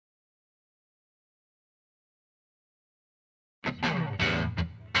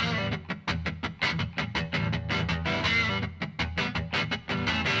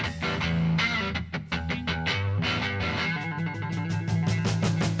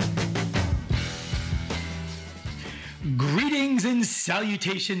Greetings,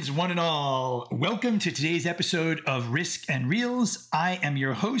 salutations, one and all. Welcome to today's episode of Risk and Reels. I am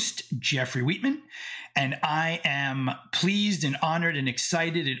your host, Jeffrey Wheatman, and I am pleased and honored and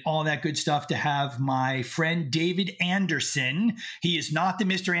excited and all that good stuff to have my friend David Anderson. He is not the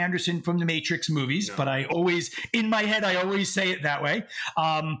Mr. Anderson from the Matrix movies, No. but in my head, I always say it that way.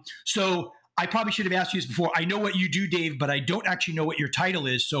 So I probably should have asked you this before. I know what you do, Dave, but I don't actually know what your title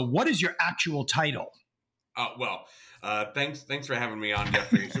is. So what is your actual title? Thanks for having me on,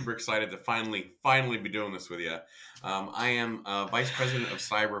 Jeffrey. Super excited to finally be doing this with you. I am Vice President of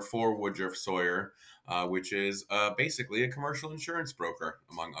Cyber for Woodruff Sawyer, which is basically a commercial insurance broker,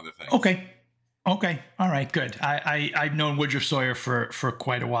 among other things. Okay. All right, good. I've known Woodruff Sawyer for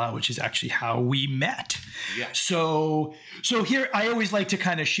quite a while, which is actually how we met. Yeah. So here, I always like to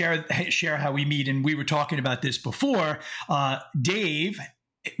kind of share how we meet. And we were talking about this before. Dave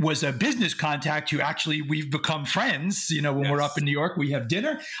was a business contact who actually we've become friends. You know, when we're up in New York, we have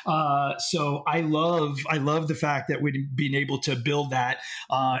dinner. So I love the fact that we've been able to build that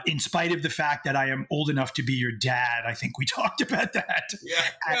in spite of the fact that I am old enough to be your dad. I think we talked about that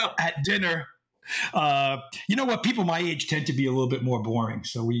at dinner. You know what? People my age tend to be a little bit more boring.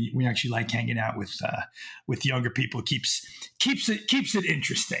 So we actually like hanging out with younger people. Keeps it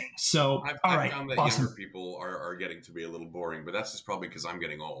interesting. So I've found that younger people are getting to be a little boring, but that's just probably because I'm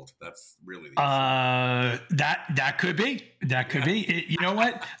getting old. That's really the issue. That could be. You know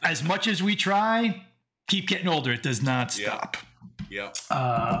what? As much as we try, keep getting older. It does not stop. Yeah.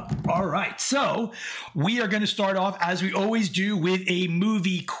 All right. So we are going to start off, as we always do, with a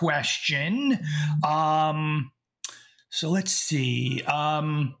movie question. So let's see.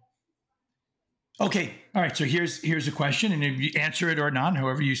 Okay. All right. So here's a question, and if you answer it or not,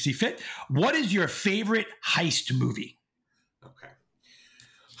 however you see fit. What is your favorite heist movie? Okay.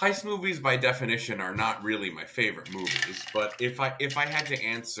 Heist movies, by definition, are not really my favorite movies. But if I had to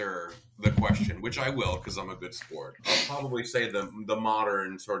answer the question, which I will because I'm a good sport, I'll probably say the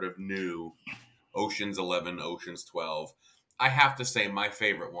modern sort of new Ocean's 11, Ocean's 12. I have to say my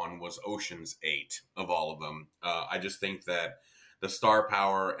favorite one was Ocean's 8 of all of them. I just think that the star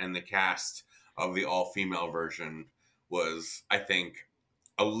power and the cast of the all-female version was, I think,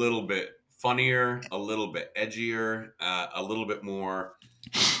 a little bit funnier, a little bit edgier, a little bit more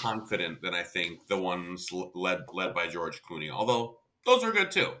confident than I think the ones led by George Clooney. Although those are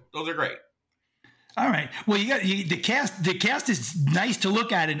good too; those are great. All right. Well, the cast. The cast is nice to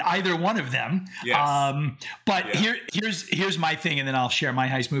look at in either one of them. Yes. Here's my thing, and then I'll share my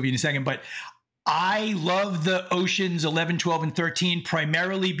heist movie in a second. But I love the Oceans 11, 12, and 13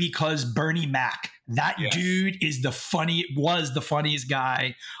 primarily because Bernie Mac. That dude was the funniest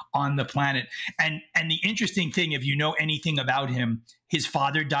guy on the planet. And the interesting thing, if you know anything about him, his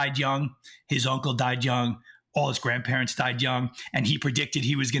father died young, his uncle died young, all his grandparents died young, and he predicted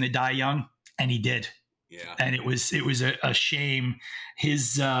he was going to die young, and he did. Yeah. And it was a shame.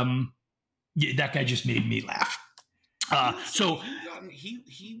 That guy just made me laugh.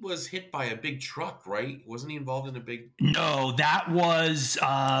 He was hit by a big truck, right? Wasn't he involved in a big? No, that was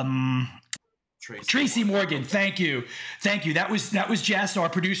Tracy Morgan. Thank you. That was Jess, our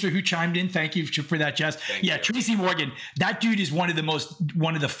producer, who chimed in. Thank you for that, Jess. Thank you. Tracy Morgan. That dude is one of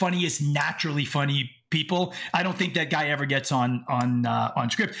the funniest, naturally funny people. I don't think that guy ever gets on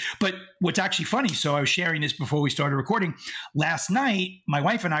script. But what's actually funny, so I was sharing this before we started recording. Last night, my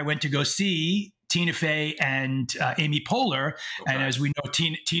wife and I went to go see Tina Fey and Amy Poehler. Okay. And as we know,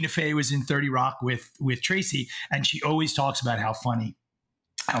 Tina Fey was in 30 Rock with Tracy, and she always talks about how funny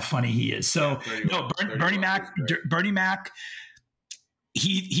he is. So Bernie Mac,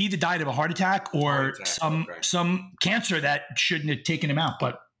 he either died of a heart attack or some cancer that shouldn't have taken him out.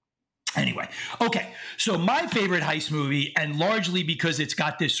 But anyway, okay. So my favorite heist movie, and largely because it's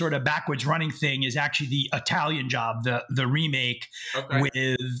got this sort of backwards running thing, is actually the Italian Job, the remake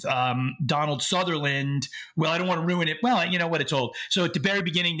with Donald Sutherland. Well, I don't want to ruin it. Well, you know what, it's old. So at the very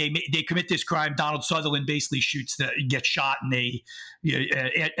beginning, they commit this crime. Donald Sutherland basically gets shot, and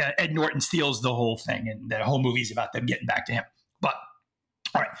Ed Norton steals the whole thing, and the whole movie is about them getting back to him. But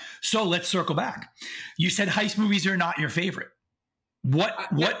all right, so let's circle back. You said heist movies are not your favorite.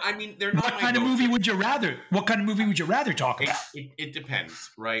 I mean, they're not. What kind of movie would you rather talk about? It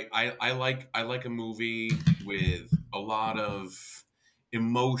depends, right? I like a movie with a lot of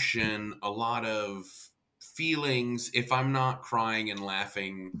emotion, a lot of feelings. If I'm not crying and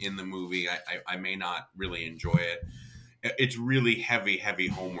laughing in the movie, I may not really enjoy it. It's really heavy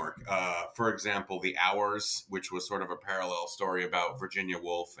homework. For example, The Hours, which was sort of a parallel story about Virginia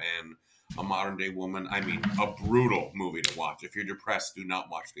Woolf and a modern day woman. I mean, a brutal movie to watch. If you're depressed, do not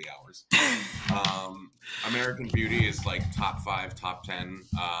watch The Hours. American Beauty is like top 5, top 10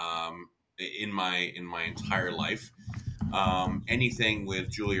 in my entire life. Anything with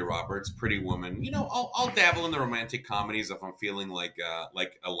Julia Roberts, Pretty Woman. I'll dabble in the romantic comedies if I'm feeling like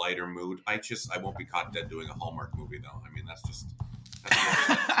a lighter mood. I won't be caught dead doing a Hallmark movie though. I mean, that's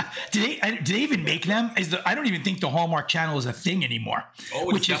do they even make them? I don't even think the Hallmark Channel is a thing anymore.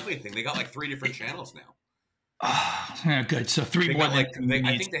 Oh, it's definitely a thing. They got like 3 different channels now. Yeah, good. So 3 more. I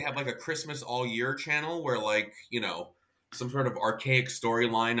think they have like a Christmas all year channel where some sort of archaic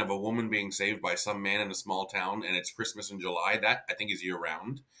storyline of a woman being saved by some man in a small town, and it's Christmas in July. That I think is year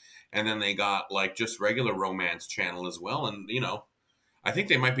round. And then they got like just regular romance channel as well. And I think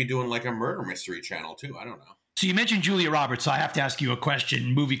they might be doing like a murder mystery channel too. I don't know. So you mentioned Julia Roberts, so I have to ask you a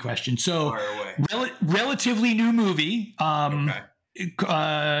movie question. So relatively new movie.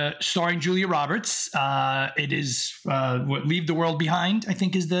 Starring Julia Roberts. It is Leave the World Behind, I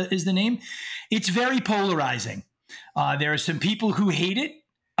think is the name. It's very polarizing. There are some people who hate it.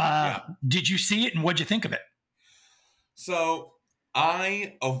 Did you see it, and what'd you think of it? So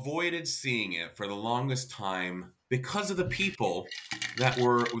I avoided seeing it for the longest time because of the people that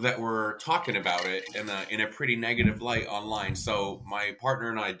were talking about it in a pretty negative light online. So my partner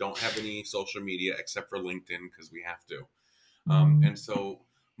and I don't have any social media except for LinkedIn because we have to. And so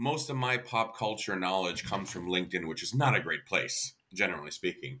most of my pop culture knowledge comes from LinkedIn, which is not a great place, generally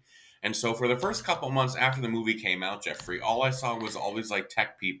speaking. And so for the first couple months after the movie came out, Jeffrey, all I saw was all these like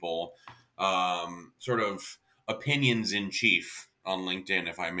tech people, sort of opinions in chief on LinkedIn,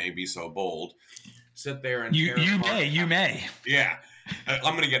 if I may be so bold, sit there and you may. Yeah,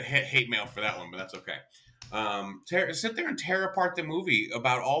 I'm going to get hate mail for that one, but that's okay. Sit there and tear apart the movie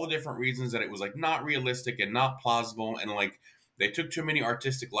about all the different reasons that it was like not realistic and not plausible, and like they took too many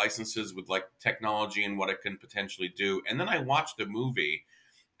artistic licenses with like technology and what it can potentially do. And then I watched the movie,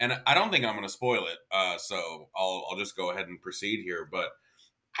 and I don't think I'm going to spoil it, so I'll just go ahead and proceed here. But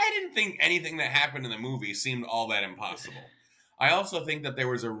I didn't think anything that happened in the movie seemed all that impossible. I also think that there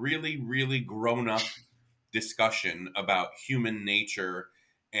was a really, really grown-up discussion about human nature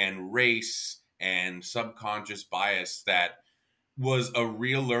and race and subconscious bias that was a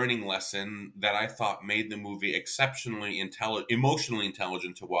real learning lesson that I thought made the movie exceptionally emotionally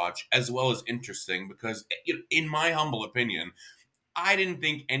intelligent to watch, as well as interesting, because in my humble opinion, I didn't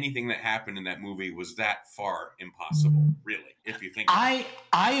think anything that happened in that movie was that far impossible, really, if you think about it.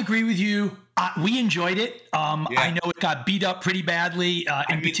 I agree with you. We enjoyed it. I know it got beat up pretty badly.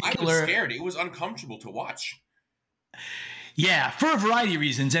 Particular, I was scared. It was uncomfortable to watch. Yeah, for a variety of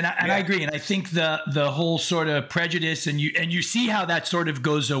reasons, and I agree. And I think the whole sort of prejudice, and you see how that sort of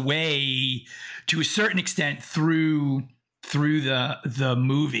goes away to a certain extent through the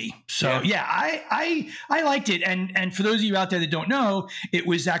movie. So I liked it. And for those of you out there that don't know, it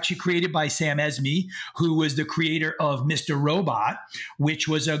was actually created by Sam Esmail, who was the creator of Mr. Robot, which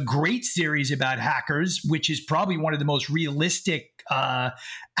was a great series about hackers, which is probably one of the most realistic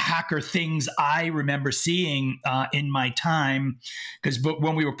hacker things I remember seeing in my time. Because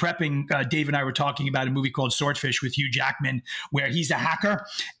when we were prepping, Dave and I were talking about a movie called Swordfish with Hugh Jackman, where he's a hacker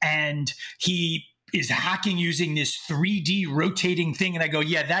and he is hacking using this 3D rotating thing. And I go,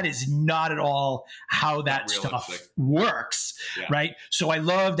 yeah, that is not at all how that stuff works. Yeah. Right. So I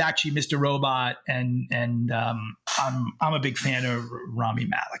loved actually Mr. Robot, and I'm a big fan of Rami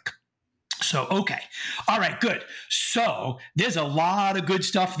Malek. So, okay. All right, good. So there's a lot of good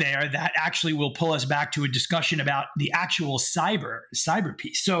stuff there that actually will pull us back to a discussion about the actual cyber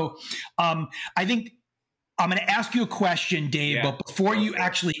piece. So I think I'm going to ask you a question, Dave, but before you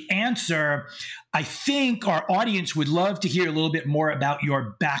actually answer, I think our audience would love to hear a little bit more about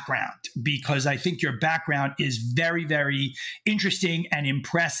your background, because I think your background is very, very interesting and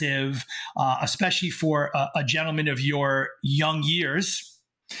impressive, especially for a gentleman of your young years.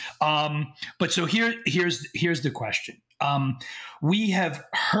 But so here's the question. We have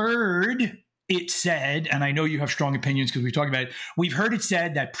heard it said, and I know you have strong opinions because we talked about it, we've heard it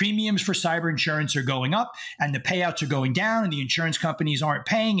said that premiums for cyber insurance are going up and the payouts are going down, and the insurance companies aren't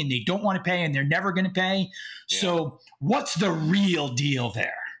paying and they don't want to pay and they're never going to pay. Yeah. So what's the real deal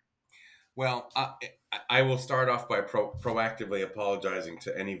there? Well, I will start off by proactively apologizing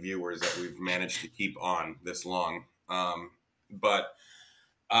to any viewers that we've managed to keep on this long.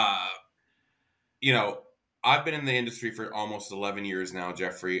 I've been in the industry for almost 11 years now,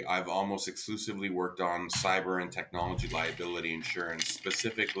 Jeffrey. I've almost exclusively worked on cyber and technology liability insurance,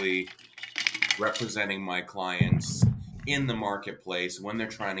 specifically representing my clients in the marketplace when they're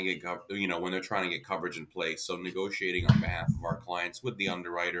trying to get coverage in place. So negotiating on behalf of our clients with the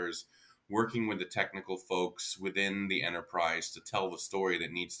underwriters, working with the technical folks within the enterprise to tell the story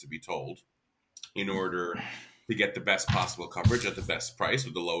that needs to be told in order to get the best possible coverage at the best price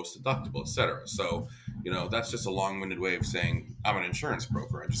with the lowest deductible, etc. So, that's just a long-winded way of saying I'm an insurance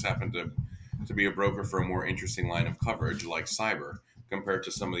broker. I just happen to be a broker for a more interesting line of coverage like cyber compared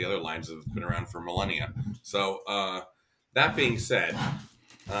to some of the other lines that have been around for millennia. So, that being said,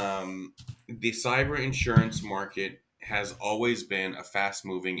 the cyber insurance market has always been a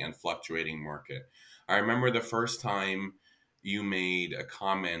fast-moving and fluctuating market. I remember the first time you made a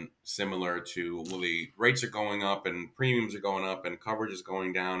comment similar to, well, the rates are going up and premiums are going up and coverage is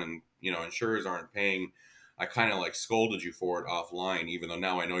going down and, insurers aren't paying. I kind of like scolded you for it offline, even though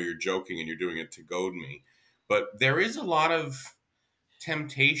now I know you're joking and you're doing it to goad me. But there is a lot of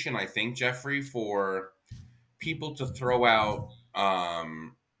temptation, I think, Jeffrey, for people to throw out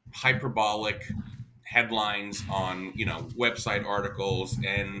hyperbolic headlines on website articles,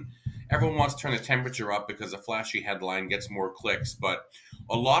 and everyone wants to turn the temperature up because a flashy headline gets more clicks. But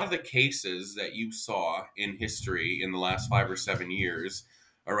a lot of the cases that you saw in history in the last 5 or 7 years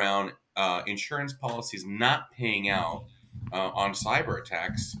around insurance policies not paying out on cyber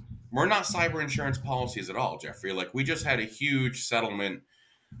attacks were not cyber insurance policies at all, Jeffrey. Like, we just had a huge settlement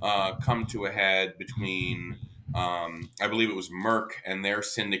come to a head between, I believe it was Merck and their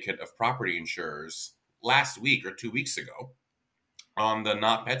syndicate of property insurers last week or 2 weeks ago on the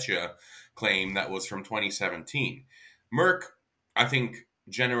NotPetya claim that was from 2017. Merck, I think,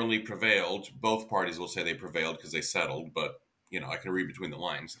 generally prevailed. Both parties will say they prevailed because they settled, but, I can read between the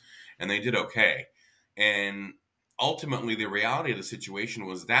lines. And they did okay. And ultimately, the reality of the situation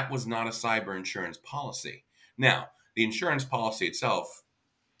was that was not a cyber insurance policy. Now, the insurance policy itself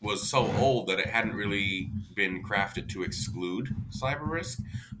was so old that it hadn't really been crafted to exclude cyber risk.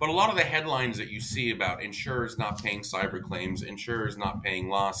 But a lot of the headlines that you see about insurers not paying cyber claims, insurers not paying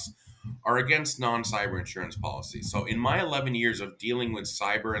loss, are against non-cyber insurance policies. So in my 11 years of dealing with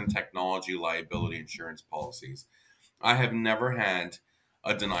cyber and technology liability insurance policies, I have never had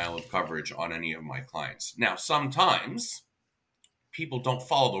a denial of coverage on any of my clients. Now, sometimes people don't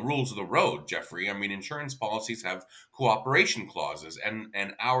follow the rules of the road, Jeffrey. I mean, insurance policies have cooperation clauses and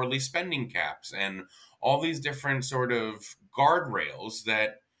hourly spending caps and all these different sort of guardrails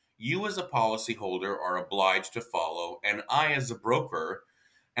that you as a policyholder are obliged to follow. And I, as a broker,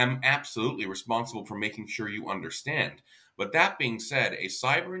 am absolutely responsible for making sure you understand. But that being said, a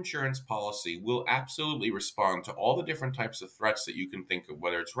cyber insurance policy will absolutely respond to all the different types of threats that you can think of,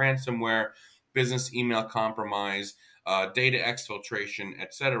 whether it's ransomware, business email compromise, data exfiltration,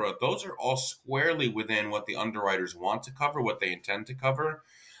 etc. Those are all squarely within what the underwriters want to cover, what they intend to cover,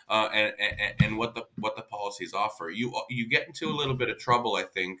 and what the policies offer. You get into a little bit of trouble, I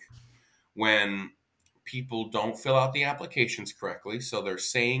think, when people don't fill out the applications correctly. So they're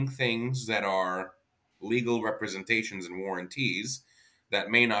saying things that are legal representations and warranties that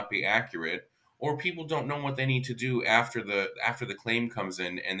may not be accurate, or people don't know what they need to do after the claim comes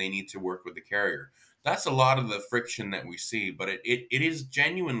in and they need to work with the carrier. That's a lot of the friction that we see, but it is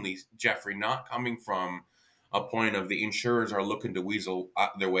genuinely, Jeffrey, not coming from a point of the insurers are looking to weasel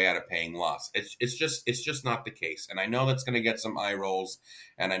their way out of paying loss. It's just not the case. And I know that's going to get some eye rolls,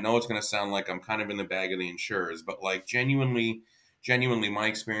 and I know it's going to sound like I'm kind of in the bag of the insurers, but like genuinely, my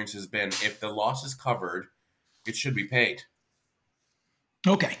experience has been if the loss is covered, it should be paid.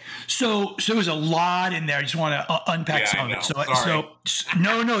 Okay, so there's a lot in there. I just want to unpack some of it. So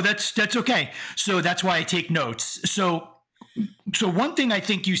no, that's okay. So that's why I take notes. So one thing I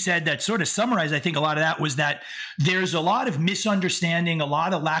think you said that sort of summarized, I think a lot of that was that there's a lot of misunderstanding, a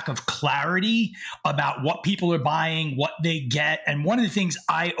lot of lack of clarity about what people are buying, what they get. And one of the things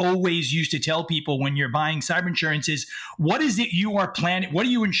I always used to tell people when you're buying cyber insurance is, what is it you are planning? What are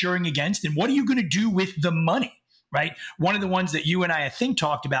you insuring against? And what are you going to do with the money? Right? One of the ones that you and I think,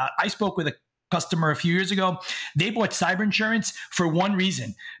 talked about, I spoke with a customer a few years ago. They bought cyber insurance for one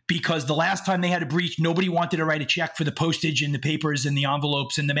reason, because the last time they had a breach, nobody wanted to write a check for the postage and the papers and the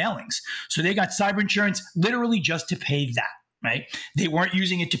envelopes and the mailings. So they got cyber insurance literally just to pay that. Right? They weren't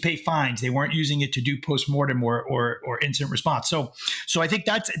using it to pay fines. They weren't using it to do postmortem or incident response. So I think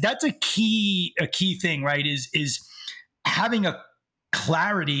that's a key thing, right? Is having a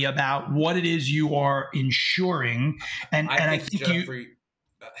clarity about what it is you are insuring. And I think Jeffrey,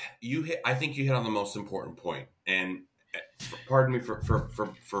 I think you hit on the most important point. And pardon me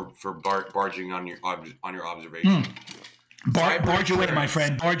for barging on your observation. Barge away, my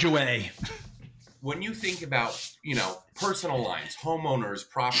friend. Barge away. When you think about, personal lines, homeowners,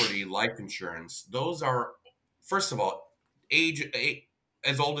 property, life insurance, those are, first of all, age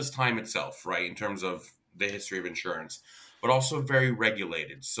as old as time itself, right? In terms of the history of insurance. but also very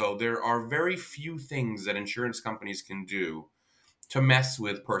regulated. So there are very few things that insurance companies can do to mess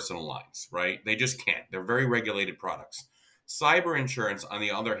with personal lines, right? They just can't. They're very regulated products. Cyber insurance, on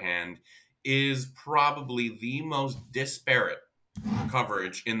the other hand, is probably the most disparate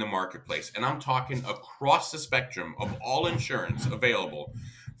coverage in the marketplace. And I'm talking across the spectrum of all insurance available,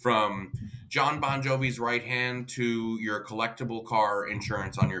 from John Bon Jovi's right hand to your collectible car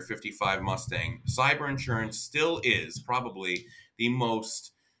insurance on your 55 Mustang. Cyber insurance still is probably the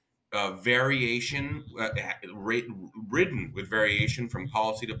most variation, ridden with variation from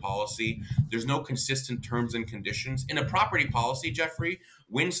policy to policy. There's no consistent terms and conditions. In a property policy, Jeffrey,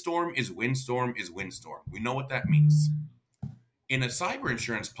 windstorm is windstorm is windstorm. We know what that means. In a cyber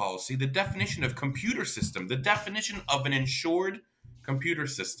insurance policy, the definition of computer system, the definition of an insured computer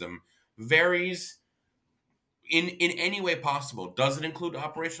system varies in any way possible. Does it include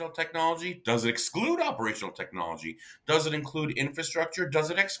operational technology? Does it exclude operational technology? Does it include infrastructure? Does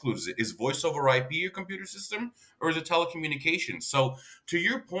it exclude it? Is voice over IP your computer system, or is it telecommunications? So to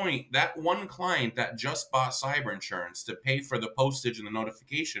your point, that one client that just bought cyber insurance to pay for the postage and the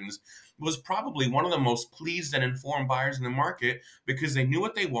notifications was probably one of the most pleased and informed buyers in the market, because they knew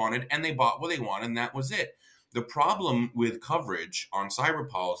what they wanted and they bought what they wanted, and that was it. The problem with coverage on cyber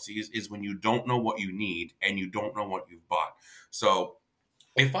policies is when you don't know what you need and you don't know what you've bought. So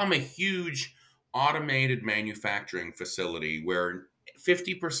if I'm a huge automated manufacturing facility where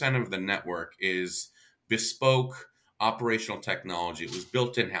 50% of the network is bespoke operational technology, it was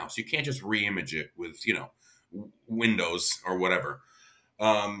built in-house, you can't just re-image it with, Windows or whatever.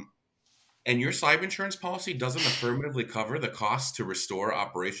 And your cyber insurance policy doesn't affirmatively cover the cost to restore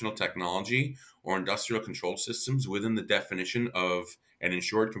operational technology or industrial control systems within the definition of an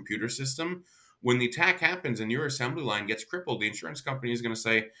insured computer system. When the attack happens and your assembly line gets crippled, the insurance company is going to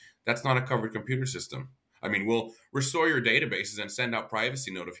say, that's not a covered computer system. I mean, we'll restore your databases and send out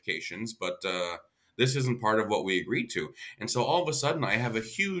privacy notifications, but this isn't part of what we agreed to. And so all of a sudden, I have a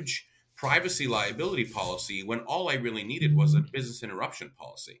huge privacy liability policy when all I really needed was a business interruption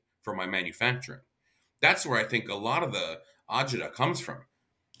policy for my manufacturing. That's where I think a lot of the agita comes from.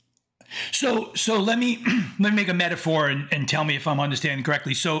 So let me make a metaphor and tell me if I'm understanding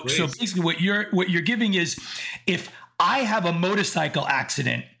correctly. So basically what you're giving is, if I have a motorcycle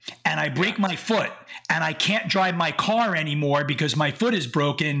accident and I break my foot and I can't drive my car anymore because my foot is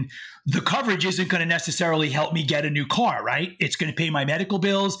broken, the coverage isn't going to necessarily help me get a new car, right? It's going to pay my medical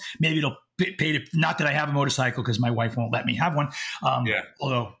bills. Maybe it'll pay to, not that I have a motorcycle because my wife won't let me have one.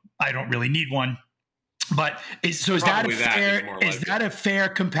 Although I don't really need one. But is that a fair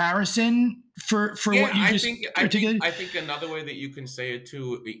comparison for what you just articulated? I think another way that you can say it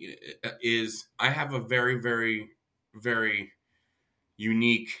too is, I have a very, very, very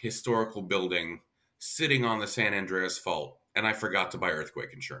unique historical building sitting on the San Andreas Fault, and I forgot to buy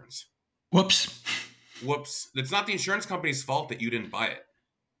earthquake insurance. Whoops. It's not the insurance company's fault that you didn't buy it.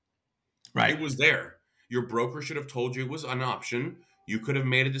 Right. It was there. Your broker should have told you it was an option. You could have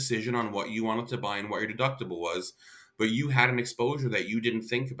made a decision on what you wanted to buy and what your deductible was, but you had an exposure that you didn't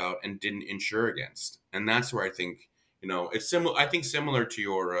think about and didn't insure against. And that's where I think, it's similar. I think similar to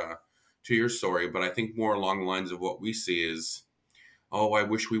your story, but I think more along the lines of what we see is, oh, I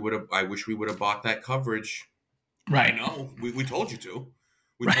wish we would have bought that coverage. Right. No, we told you to.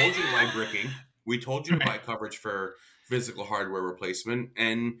 We told you to buy bricking. We told you to buy coverage for physical hardware replacement,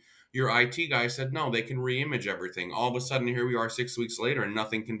 and your IT guy said, no, they can re-image everything. All of a sudden, here we are 6 weeks later, and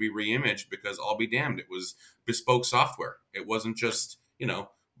nothing can be re-imaged because I'll be damned. It was bespoke software. It wasn't just,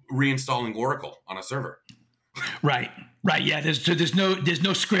 reinstalling Oracle on a server. Right. Yeah. There's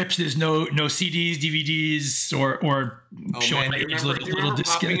no scripts. There's no CDs, DVDs, or showing my age little diskettes.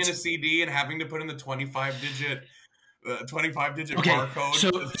 Popping in a CD and having to put in the 25-digit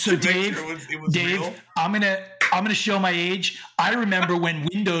barcode. So Dave, real. I'm gonna show my age. I remember when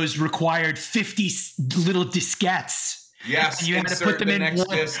Windows required 50 little diskettes. Yes, and you had to put them in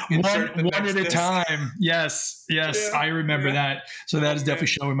one at a time. Yes, yeah. I remember that. So that is definitely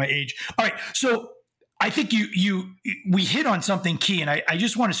showing my age. All right, so I think we hit on something key, and I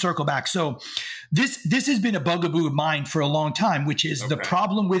just want to circle back. So this has been a bugaboo of mine for a long time, which is the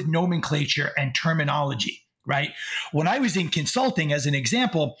problem with nomenclature and terminology. Right. When I was in consulting, as an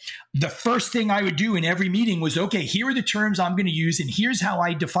example, the first thing I would do in every meeting was, okay, here are the terms I'm going to use, and here's how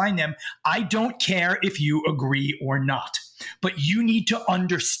I define them. I don't care if you agree or not, but you need to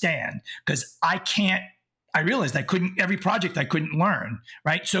understand, because I realized every project I couldn't learn.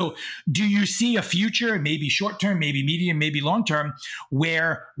 Right. So do you see a future, maybe short term, maybe medium, maybe long term,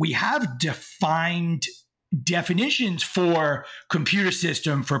 where we have defined definitions for computer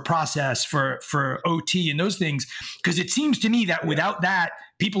system, for process, for OT and those things, because it seems to me that without that,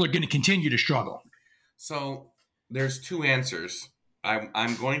 people are going to continue to struggle. So there's two answers.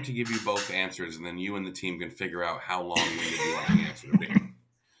 I'm going to give you both answers, and then you and the team can figure out how long-winded you want the answer to be.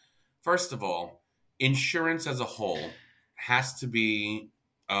 First of all, insurance as a whole has to be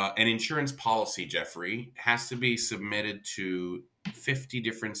an insurance policy, Jeffrey, has to be submitted to 50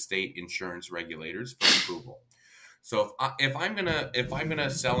 different state insurance regulators for approval. So if I'm gonna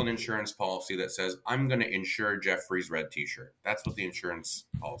sell an insurance policy that says I'm gonna insure Jeffrey's red T-shirt, that's what the insurance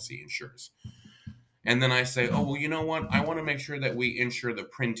policy insures. And then I say, oh, well, you know what? I want to make sure that we insure the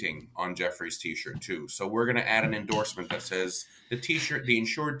printing on Jeffrey's T-shirt too. So we're going to add an endorsement that says the T-shirt, the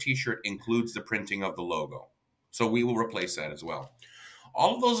insured T-shirt includes the printing of the logo. So we will replace that as well.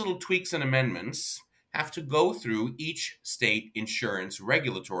 All of those little tweaks and amendments have to go through each state insurance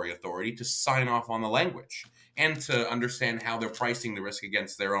regulatory authority to sign off on the language and to understand how they're pricing the risk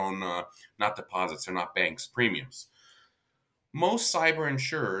against their own, not deposits, they're not banks, premiums. Most cyber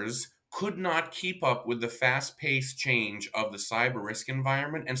insurers could not keep up with the fast-paced change of the cyber risk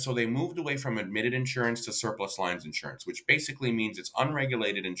environment, and so they moved away from admitted insurance to surplus lines insurance, which basically means it's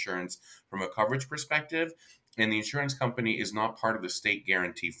unregulated insurance from a coverage perspective, and the insurance company is not part of the state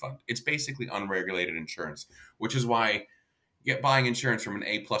guarantee fund. It's basically unregulated insurance, which is why buying insurance from an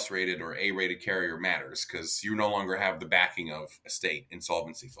A-plus rated or A-rated carrier matters, because you no longer have the backing of a state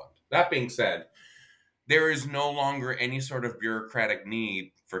insolvency fund. That being said, there is no longer any sort of bureaucratic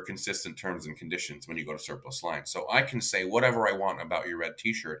need for consistent terms and conditions when you go to surplus lines. So I can say whatever I want about your red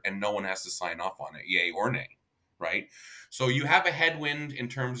T-shirt and no one has to sign off on it, yay or nay, right? So you have a headwind in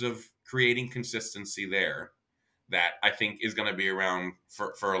terms of creating consistency there that I think is going to be around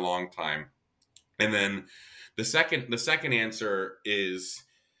for a long time. And then the second answer is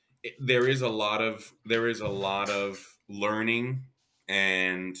there is a lot of learning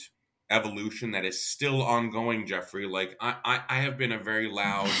and evolution that is still ongoing, Jeffrey. Like I have been a very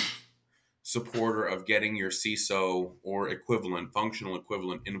loud supporter of getting your CISO or equivalent, functional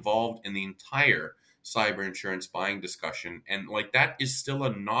equivalent, involved in the entire cyber insurance buying discussion. And like that is still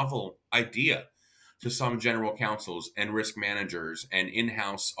a novel idea to some general counsels and risk managers and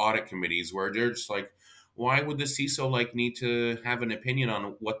in-house audit committees where they're just like, why would the CISO like need to have an opinion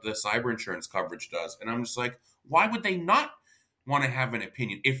on what the cyber insurance coverage does? And I'm just like, why would they not want to have an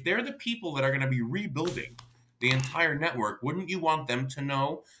opinion? If they're the people that are going to be rebuilding the entire network, wouldn't you want them to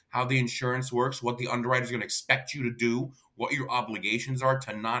know how the insurance works, what the underwriter is going to expect you to do, what your obligations are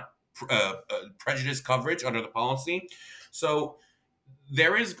to not prejudice coverage under the policy? So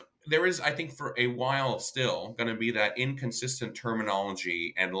there is, I think, for a while still going to be that inconsistent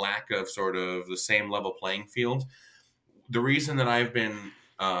terminology and lack of sort of the same level playing field. The reason that I've been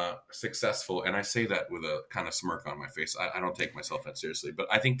successful, and I say that with a kind of smirk on my face, I don't take myself that seriously, but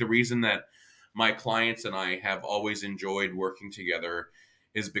I think the reason that my clients and I have always enjoyed working together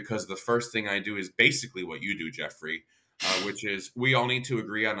is because the first thing I do is basically what you do, Jeffrey, which is we all need to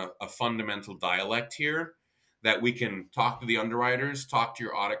agree on a fundamental dialect here that we can talk to the underwriters, talk to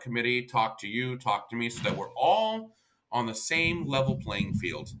your audit committee, talk to you, talk to me, so that we're all on the same level playing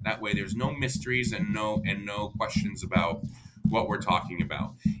field. That way there's no mysteries and no questions about what we're talking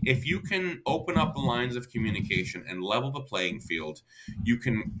about. If you can open up the lines of communication and level the playing field, you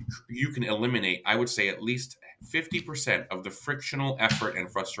can eliminate, I would say, at least 50% of the frictional effort and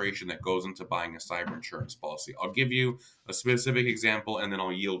frustration that goes into buying a cyber insurance policy. I'll give you a specific example and then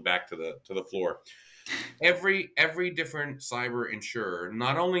I'll yield back to the floor. Every different cyber insurer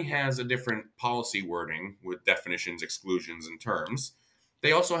not only has a different policy wording with definitions, exclusions, and terms,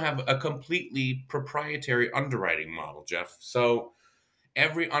 they also have a completely proprietary underwriting model, Jeff. So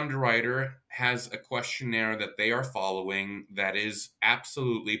every underwriter has a questionnaire that they are following that is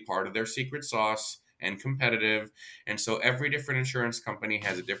absolutely part of their secret sauce and competitive. And so every different insurance company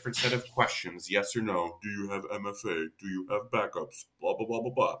has a different set of questions. Yes or no? Do you have MFA? Do you have backups? Blah, blah, blah,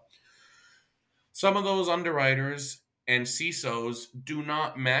 blah, blah. Some of those underwriters and CISOs do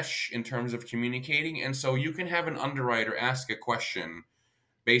not mesh in terms of communicating. And so you can have an underwriter ask a question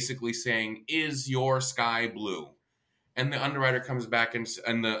basically saying, is your sky blue? And the underwriter comes back and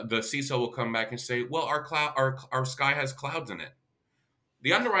the CISO will come back and say, well, our sky has clouds in it.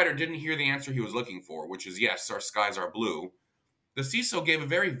 The underwriter didn't hear the answer he was looking for, which is, yes, our skies are blue. The CISO gave a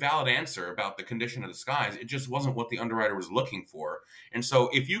very valid answer about the condition of the skies. It just wasn't what the underwriter was looking for. And so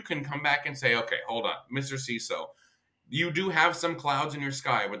if you can come back and say, okay, hold on, Mr. CISO, you do have some clouds in your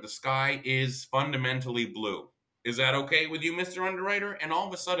sky, but the sky is fundamentally blue. Is that okay with you, Mr. Underwriter? And all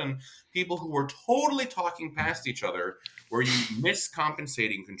of a sudden, people who were totally talking past each other, where you miss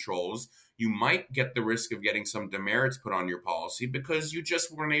compensating controls, you might get the risk of getting some demerits put on your policy because you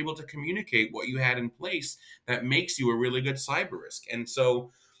just weren't able to communicate what you had in place that makes you a really good cyber risk. And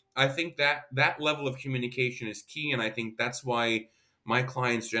so I think that that level of communication is key. And I think that's why my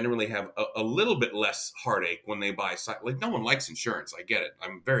clients generally have a little bit less heartache when they buy. Like, no one likes insurance. I get it.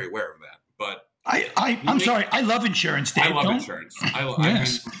 I'm very aware of that. But I'm sorry. I love insurance, Dave. I love insurance. I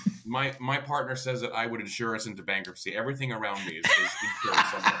Yes. mean, my partner says that I would insure us into bankruptcy. Everything around me is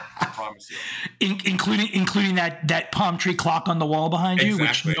insurance somewhere. I promise you. Including that palm tree clock on the wall behind you,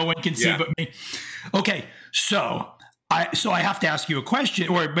 Exactly. which no one can see but me. Okay, so I have to ask you a question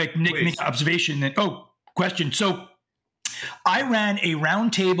or make an observation. Question. So I ran a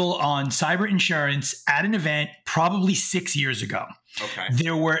roundtable on cyber insurance at an event probably 6 years ago. Okay.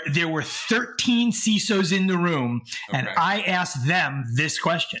 There were 13 CISOs in the room, and I asked them this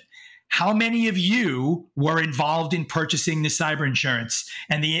question. How many of you were involved in purchasing the cyber insurance?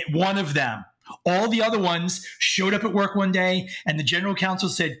 And one of them, all the other ones showed up at work one day, and the general counsel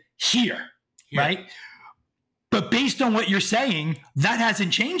said, here. Right? But based on what you're saying, that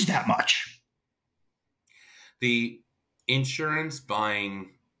hasn't changed that much. The insurance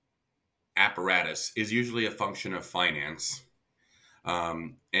buying apparatus is usually a function of finance.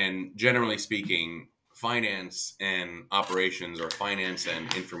 And generally speaking, finance and operations or finance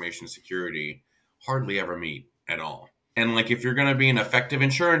and information security hardly ever meet at all. And like, if you're going to be an effective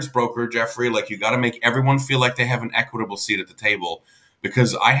insurance broker, Jeffrey, like, you got to make everyone feel like they have an equitable seat at the table,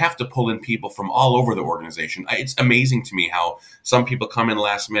 because I have to pull in people from all over the organization. It's amazing to me how some people come in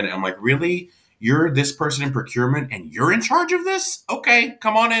last minute. I'm like, really? You're this person in procurement and you're in charge of this? Okay,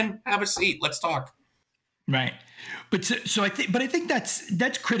 come on in, have a seat, let's talk. Right. But I think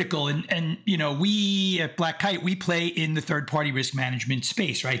that's critical. And we at Black Kite, we play in the third party risk management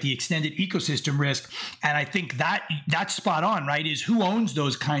space, right? The extended ecosystem risk. And I think that's spot on, right? Is who owns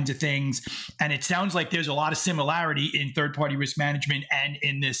those kinds of things. And it sounds like there's a lot of similarity in third party risk management and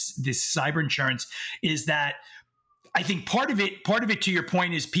in this cyber insurance. Is that I think part of it, to your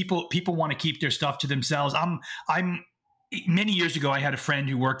point, is people want to keep their stuff to themselves. Many years ago, I had a friend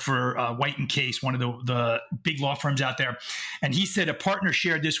who worked for White & Case, one of the big law firms out there. And he said a partner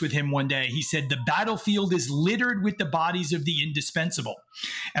shared this with him one day. He said, the battlefield is littered with the bodies of the indispensable.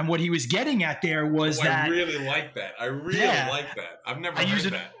 And what he was getting at there was that... I really like that. Like that. I've never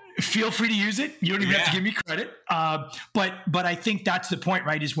heard that. Feel free to use it. You don't even have to give me credit. But I think that's the point,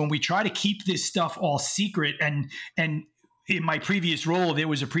 right? Is when we try to keep this stuff all secret, and in my previous role, there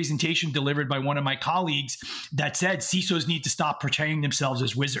was a presentation delivered by one of my colleagues that said CISOs need to stop portraying themselves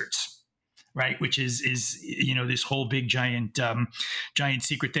as wizards, right? Which is this whole big giant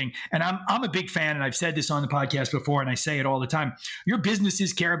secret thing. And I'm a big fan, and I've said this on the podcast before, and I say it all the time. Your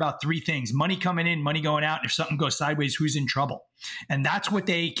businesses care about three things: money coming in, money going out, and if something goes sideways, who's in trouble? And that's what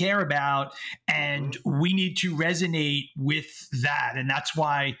they care about. And we need to resonate with that. And that's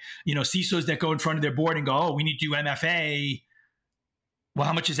why, CISOs that go in front of their board and go, oh, we need to do MFA. Well,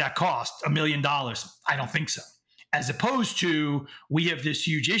 how much does that cost? $1 million. I don't think so. As opposed to, we have this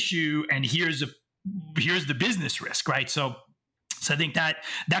huge issue and here's the business risk, right? So I think that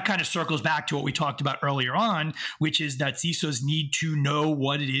kind of circles back to what we talked about earlier on, which is that CISOs need to know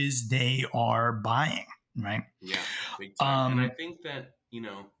what it is they are buying. Right. Yeah. Big time. And I think that,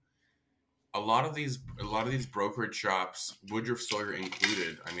 a lot of these brokerage shops, Woodruff Sawyer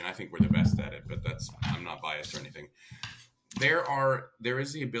included, I mean, I think we're the best at it, but I'm not biased or anything. There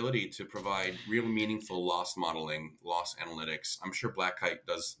is the ability to provide real meaningful loss modeling, loss analytics. I'm sure Black Kite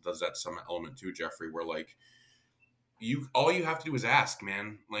does that some element too, Jeffrey, where like all you have to do is ask,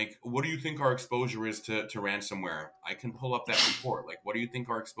 man, like, what do you think our exposure is to ransomware? I can pull up that report. Like, what do you think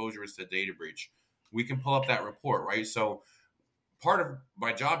our exposure is to data breach? We can pull up that report, right? So part of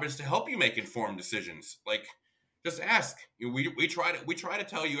my job is to help you make informed decisions. Like, just ask. We try to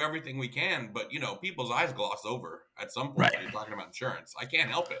tell you everything we can, but people's eyes gloss over at some point. Right. When you're talking about insurance, I can't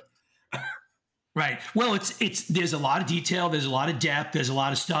help it. Right. Well, it's there's a lot of detail, there's a lot of depth, there's a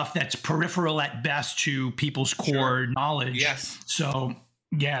lot of stuff that's peripheral at best to people's core knowledge. Yes. So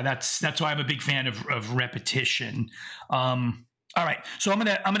yeah, that's why I'm a big fan of repetition. All right, so I'm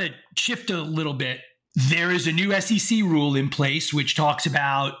gonna shift a little bit. There is a new SEC rule in place which talks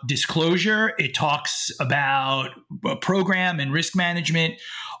about disclosure. It talks about program and risk management.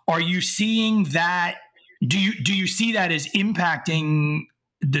 Are you seeing that? Do you see that as impacting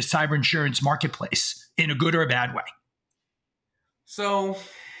the cyber insurance marketplace in a good or a bad way? So,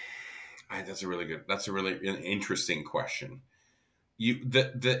 that's a really interesting question.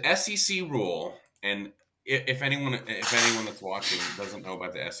 The SEC rule, and if anyone that's watching doesn't know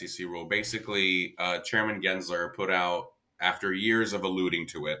about the SEC rule, basically Chairman Gensler put out, after years of alluding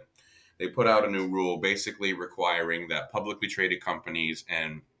to it, they put out a new rule basically requiring that publicly traded companies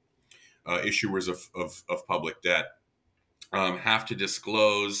and issuers of public debt have to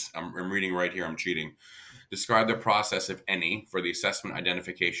disclose. I'm reading right here. I'm cheating. Describe the process, if any, for the assessment,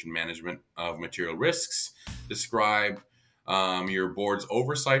 identification, management of material risks. Describe your board's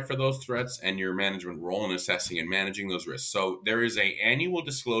oversight for those threats and your management role in assessing and managing those risks. So there is an annual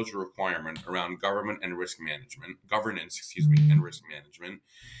disclosure requirement around governance, and risk management.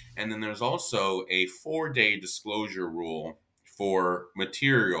 And then there's also a 4-day disclosure rule for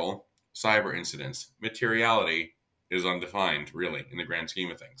material cyber incidents. Materiality is undefined, really, in the grand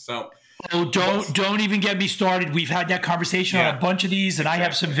scheme of things. So, don't even get me started. We've had that conversation on a bunch of these, and exactly. I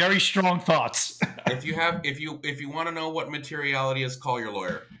have some very strong thoughts. if you want to know what materiality is, call your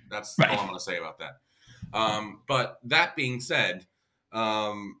lawyer. That's all I'm going to say about that. But that being said,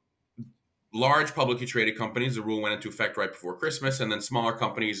 large publicly traded companies, the rule went into effect right before Christmas, and then smaller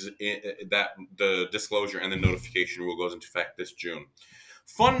companies, that the disclosure and the notification rule goes into effect this June.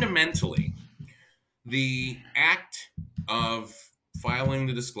 Fundamentally, the act of filing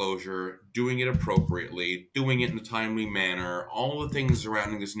the disclosure, doing it appropriately, doing it in a timely manner, all the things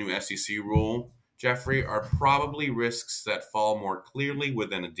surrounding this new SEC rule, Jeffrey, are probably risks that fall more clearly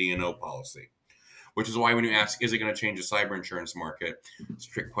within a D&O policy, which is why when you ask, is it going to change the cyber insurance market? It's a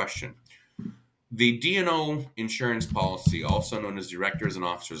trick question. The D&O insurance policy, also known as directors and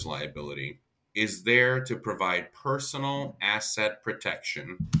officers liability, is there to provide personal asset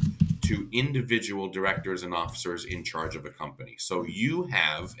protection to individual directors and officers in charge of a company. So you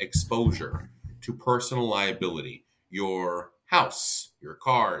have exposure to personal liability, your house, your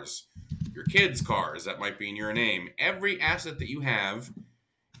cars, your kids' cars that might be in your name. Every asset that you have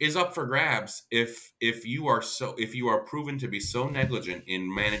is up for grabs if you are proven to be so negligent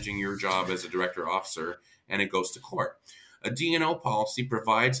in managing your job as a director or officer, and it goes to court. A D&O policy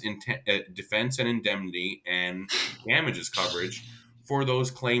provides defense and indemnity and damages coverage for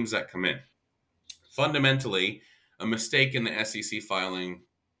those claims that come in. Fundamentally, a mistake in the SEC filing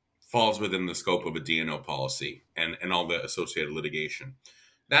falls within the scope of a D&O policy and all the associated litigation.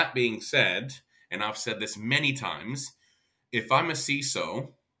 That being said, and I've said this many times, if I'm a CISO,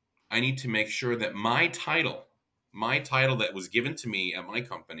 I need to make sure that my title that was given to me at my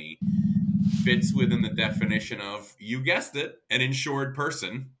company fits within the definition of, you guessed it, an insured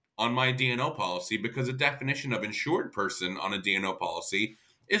person on my D&O policy, because the definition of insured person on a D&O policy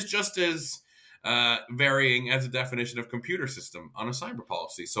is just as varying as a definition of computer system on a cyber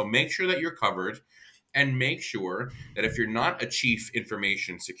policy. So make sure that you're covered, and make sure that if you're not a chief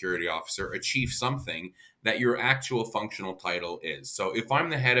information security officer, a chief something, that your actual functional title is. So if I'm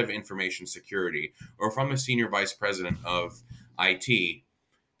the head of information security, or if I'm a senior vice president of IT,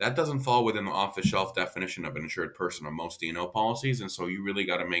 that doesn't fall within the off-the-shelf definition of an insured person on most D&O policies, and so you really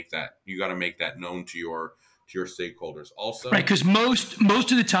got to make that known to your stakeholders. Also, right, because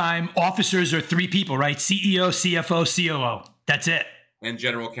most of the time, officers are 3 people, right? CEO, CFO, COO. That's it. And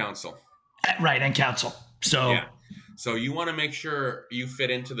general counsel. Right, and counsel. So, yeah. So you want to make sure you fit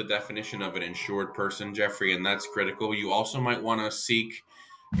into the definition of an insured person, Jeffrey, and that's critical. You also might want to seek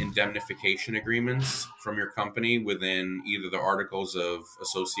indemnification agreements from your company within either the Articles of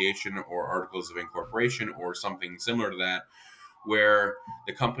Association or Articles of Incorporation or something similar to that, where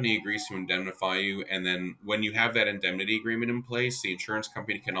the company agrees to indemnify you. And then when you have that indemnity agreement in place, the insurance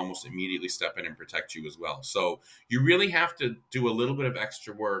company can almost immediately step in and protect you as well. So you really have to do a little bit of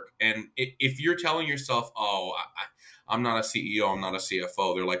extra work. And if you're telling yourself, I'm not a CEO, I'm not a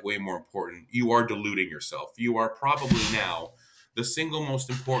CFO, they're like way more important, you are deluding yourself. You are probably now the single most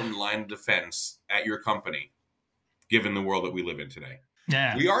important line of defense at your company, given the world that we live in today.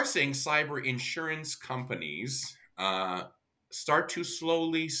 Yeah. We are seeing cyber insurance companies start to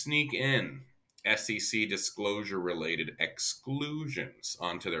slowly sneak in SEC disclosure-related exclusions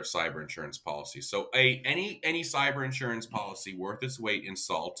onto their cyber insurance policy. So any cyber insurance policy worth its weight in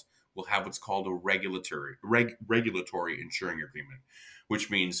salt will have what's called a regulatory insuring agreement, which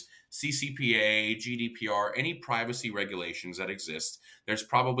means CCPA, GDPR, any privacy regulations that exist. There's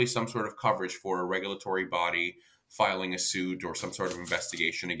probably some sort of coverage for a regulatory body filing a suit or some sort of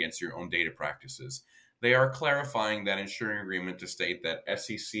investigation against your own data practices. They are clarifying that insuring agreement to state that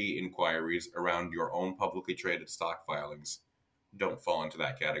SEC inquiries around your own publicly traded stock filings don't fall into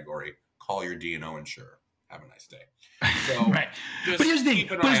that category. Call your D&O insurer. Have a nice day. So, right. But here's the thing.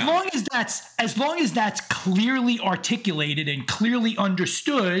 But as long as that's clearly articulated and clearly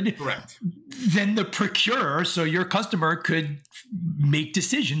understood, correct, then the procurer, so your customer, could make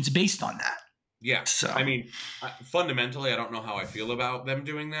decisions based on that. Yeah. So I mean, fundamentally, I don't know how I feel about them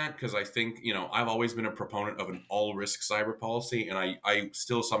doing that because I think, I've always been a proponent of an all risk cyber policy. And I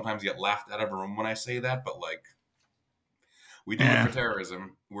still sometimes get laughed out of a room when I say that. But like, we do it for yeah.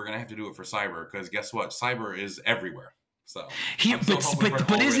 terrorism. We're going to have to do it for cyber because guess what? Cyber is everywhere. So Here, I'm still hoping for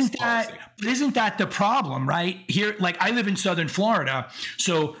an all risk policy. but isn't that the problem, right? Here, like I live in Southern Florida,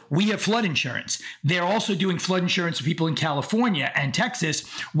 so we have flood insurance. They're also doing flood insurance for people in California and Texas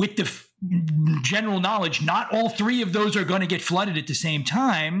with the general knowledge. Not all three of those are going to get flooded at the same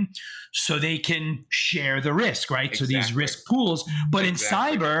time, so they can share the risk, right? Exactly. So these risk pools. But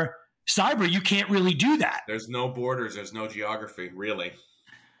Exactly. in cyber, you can't really do that. There's no borders. There's no geography, really.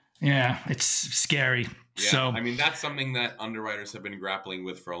 Yeah, it's scary. Yeah, So I mean, that's something that underwriters have been grappling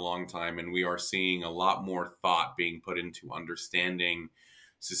with for a long time, and we are seeing a lot more thought being put into understanding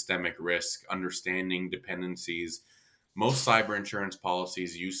systemic risk, understanding dependencies. Most cyber insurance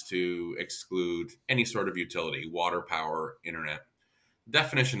policies used to exclude any sort of utility, water, power, internet.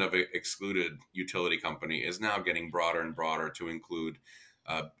 Definition of an excluded utility company is now getting broader and broader to include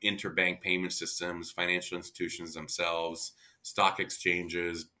interbank payment systems, financial institutions themselves, stock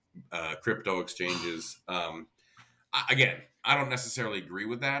exchanges, crypto exchanges. Again, I don't necessarily agree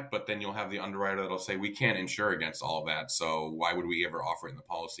with that, but then you'll have the underwriter that'll say we can't insure against all of that, so why would we ever offer it in the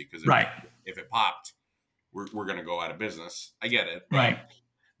policy? Because if it popped, we're going to go out of business. I get it, but right.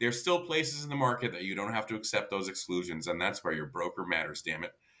 there's still places in the market that you don't have to accept those exclusions, and that's where your broker matters. Damn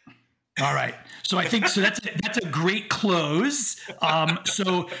it. All right. So I think that's a great close.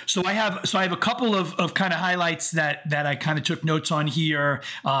 So I have a couple of kind of highlights that I kind of took notes on here,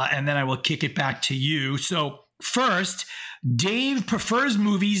 and then I will kick it back to you. So first, Dave prefers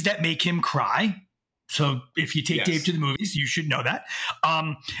movies that make him cry. So if you take Dave to the movies, you should know that.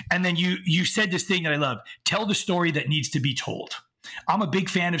 And then you said this thing that I love: tell the story that needs to be told. I'm a big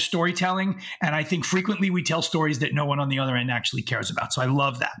fan of storytelling, and I think frequently we tell stories that no one on the other end actually cares about. So I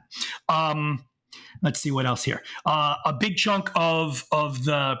love that. Let's see what else here. A big chunk of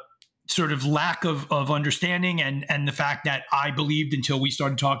the sort of lack of understanding and the fact that I believed until we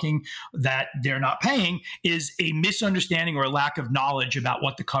started talking that they're not paying is a misunderstanding or a lack of knowledge about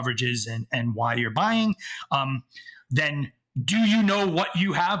what the coverage is and why you're buying. Then do you know what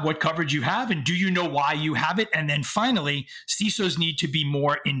you have, what coverage you have, and do you know why you have it? And then finally, CISOs need to be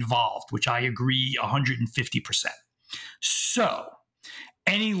more involved, which I agree 150%. So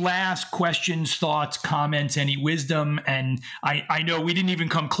any last questions, thoughts, comments, any wisdom? And I know we didn't even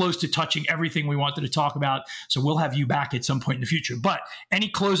come close to touching everything we wanted to talk about, so we'll have you back at some point in the future. But any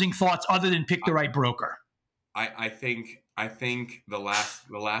closing thoughts other than pick the right broker? I think the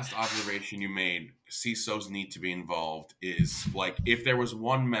last observation you made, CISOs need to be involved, is like if there was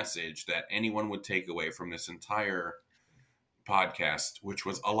one message that anyone would take away from this entire podcast, which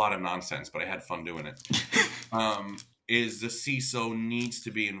was a lot of nonsense, but I had fun doing it, is the CISO needs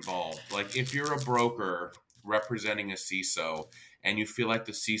to be involved. Like if you're a broker representing a CISO and you feel like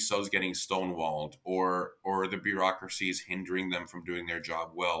the CISO is getting stonewalled or the bureaucracy is hindering them from doing their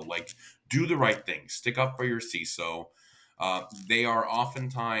job well, like do the right thing. Stick up for your CISO. They are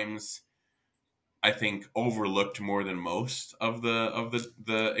oftentimes, I think, overlooked more than most of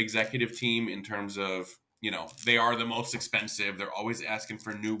the executive team in terms of, they are the most expensive. They're always asking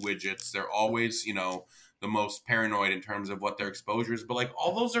for new widgets. They're always, the most paranoid in terms of what their exposure is. But like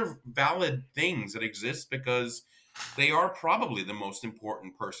all those are valid things that exist because they are probably the most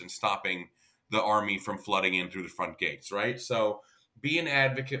important person stopping the army from flooding in through the front gates, right? So be an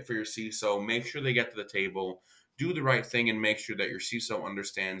advocate for your CISO. Make sure they get to the table. Do the right thing and make sure that your CISO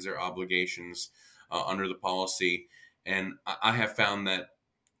understands their obligations under the policy. And I have found that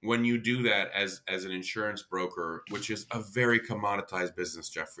when you do that as an insurance broker, which is a very commoditized business,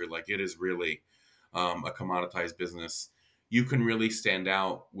 Jeffrey, like it is really a commoditized business, you can really stand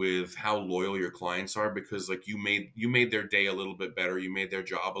out with how loyal your clients are because like you made their day a little bit better. You made their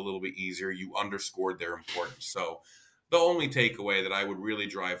job a little bit easier. You underscored their importance. So the only takeaway that I would really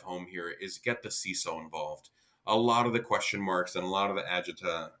drive home here is get the CISO involved. A lot of the question marks and a lot of the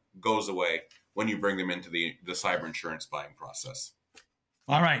agita goes away when you bring them into the cyber insurance buying process.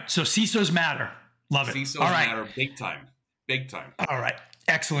 All right. So CISOs matter. Love it. CISOs All right. matter big time. Big time. All right.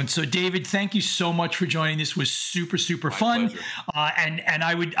 Excellent. So, David, thank you so much for joining. This was super, super fun. And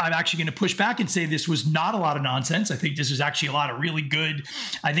I'm actually going to push back and say this was not a lot of nonsense. I think this was actually a lot of really good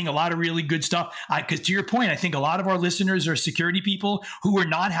stuff. Because to your point, I think a lot of our listeners are security people who are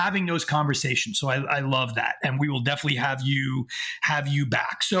not having those conversations. So I love that. And we will definitely have you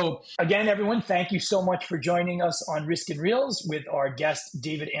back. So again, everyone, thank you so much for joining us on Risk and Reels with our guest,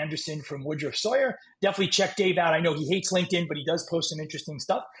 David Anderson from Woodruff Sawyer. Definitely check Dave out. I know he hates LinkedIn, but he does post some interesting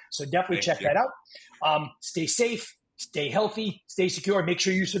stuff. So definitely check that out. Stay safe, stay healthy, stay secure. Make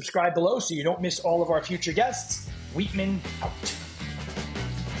sure you subscribe below so you don't miss all of our future guests. Wheatman out.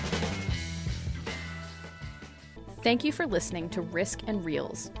 Thank you for listening to Risk and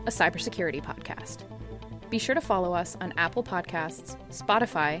Reels, a cybersecurity podcast. Be sure to follow us on Apple Podcasts,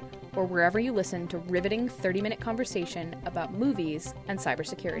 Spotify, or wherever you listen to riveting 30-minute conversation about movies and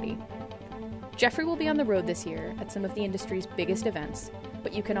cybersecurity. Jeffrey will be on the road this year at some of the industry's biggest events,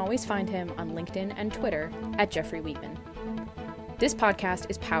 but you can always find him on LinkedIn and Twitter at Jeffrey Wheatman. This podcast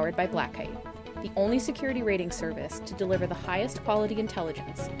is powered by Black Kite, the only security rating service to deliver the highest quality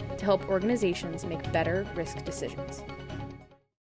intelligence to help organizations make better risk decisions.